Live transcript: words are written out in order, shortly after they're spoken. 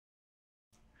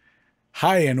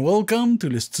Hi and welcome to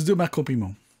the Studio Marco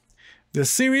Primeau. The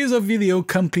series of video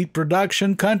complete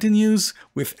production continues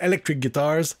with electric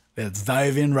guitars. Let's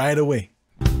dive in right away.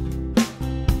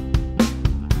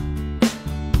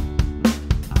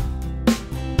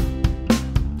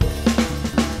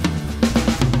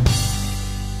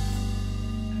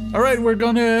 Alright, we're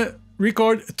gonna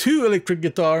record two electric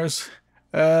guitars,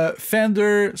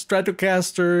 Fender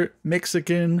Stratocaster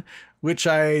Mexican, which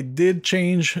I did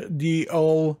change the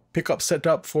whole pickup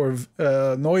setup for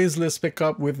noiseless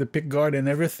pickup with the pick guard and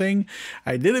everything.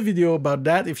 I did a video about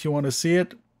that. If you want to see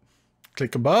it,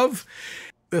 click above.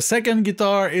 The second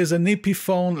guitar is an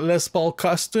Epiphone Les Paul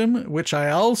Custom, which I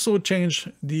also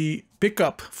changed the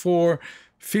pickup for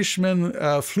Fishman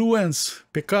Fluence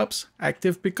pickups,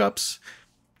 active pickups.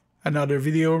 Another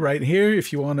video right here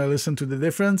if you want to listen to the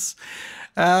difference.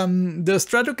 The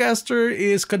Stratocaster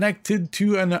is connected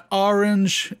to an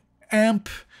orange amp.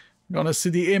 You're gonna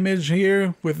see the image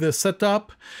here with the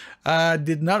setup.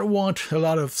 Did not want a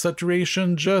lot of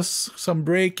saturation, just some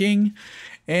breaking,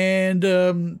 and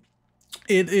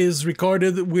it is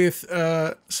recorded with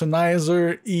a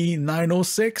Sennheiser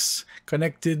E906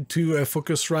 connected to a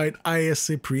Focusrite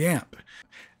ISA preamp.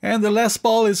 And the Les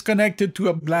Paul is connected to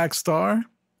a Black Star.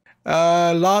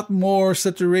 A lot more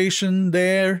saturation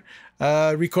there,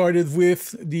 recorded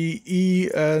with the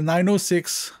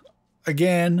E906,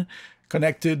 again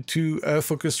connected to a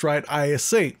Focusrite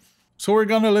ISA. So we're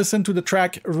gonna listen to the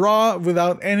track raw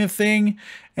without anything,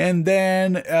 and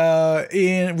then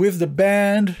with the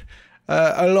band,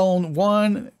 alone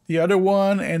one, the other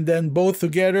one, and then both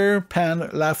together, pan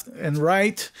left and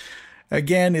right.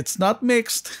 Again, it's not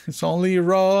mixed, it's only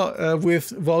raw with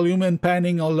volume and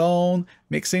panning alone.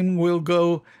 Mixing will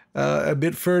go a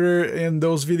bit further in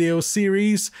those video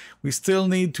series. We still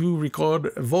need to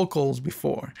record vocals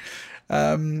before.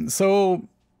 So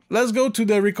let's go to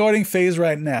the recording phase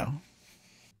right now.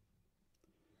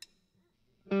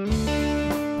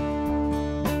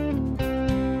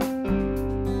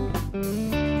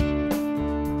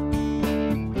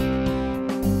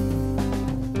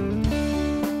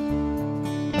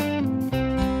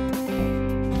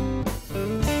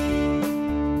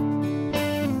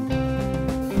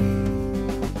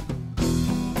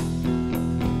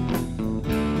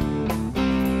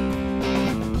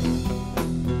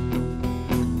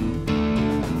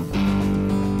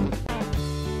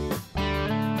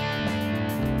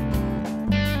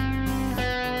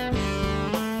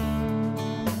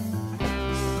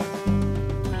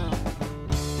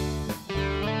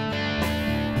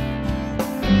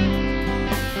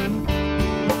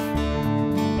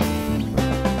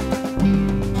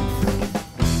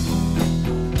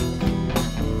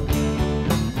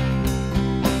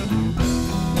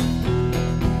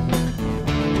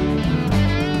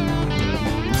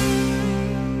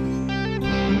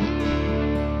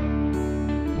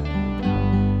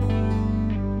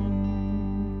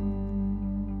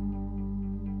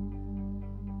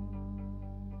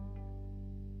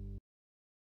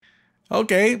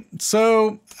 Okay,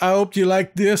 so I hope you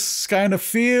like this kind of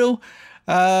feel.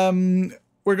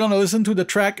 We're gonna listen to the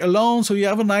track alone so you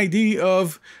have an idea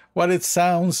of what it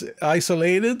sounds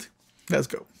isolated. Let's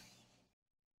go.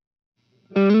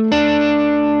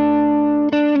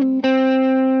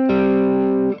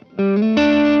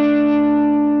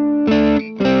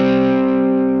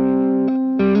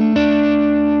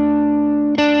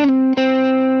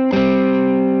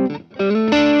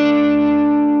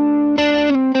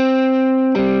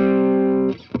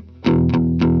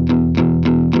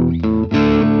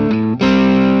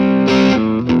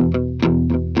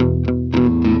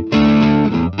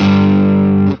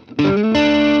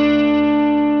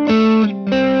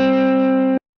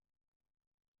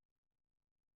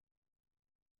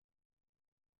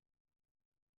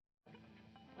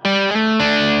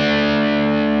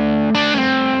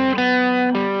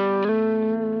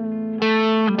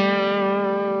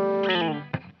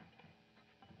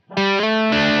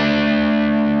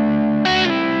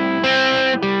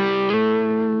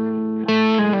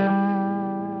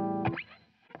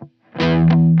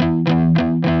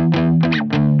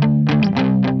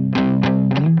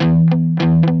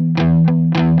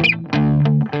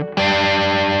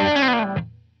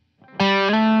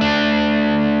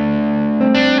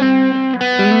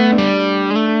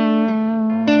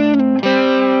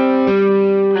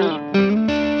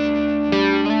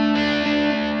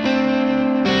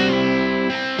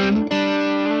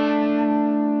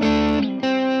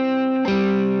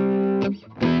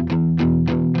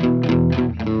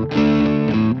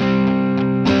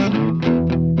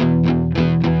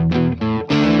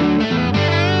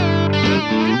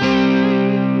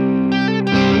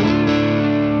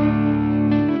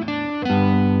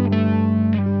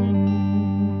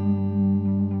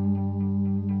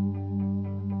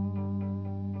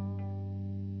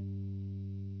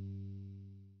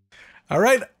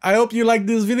 Alright, I hope you liked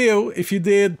this video. If you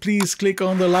did, please click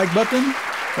on the like button,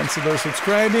 consider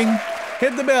subscribing,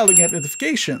 hit the bell to get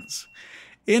notifications.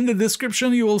 In the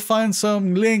description, you will find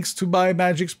some links to buy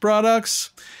Magix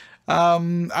products.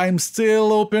 I'm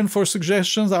still open for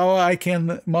suggestions how I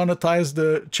can monetize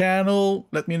the channel.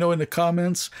 Let me know in the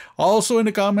comments. Also in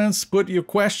the comments, put your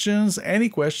questions, any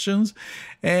questions,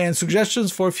 and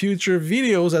suggestions for future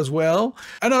videos as well.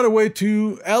 Another way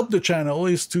to help the channel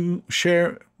is to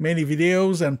share many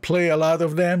videos and play a lot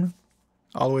of them.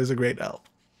 Always a great help.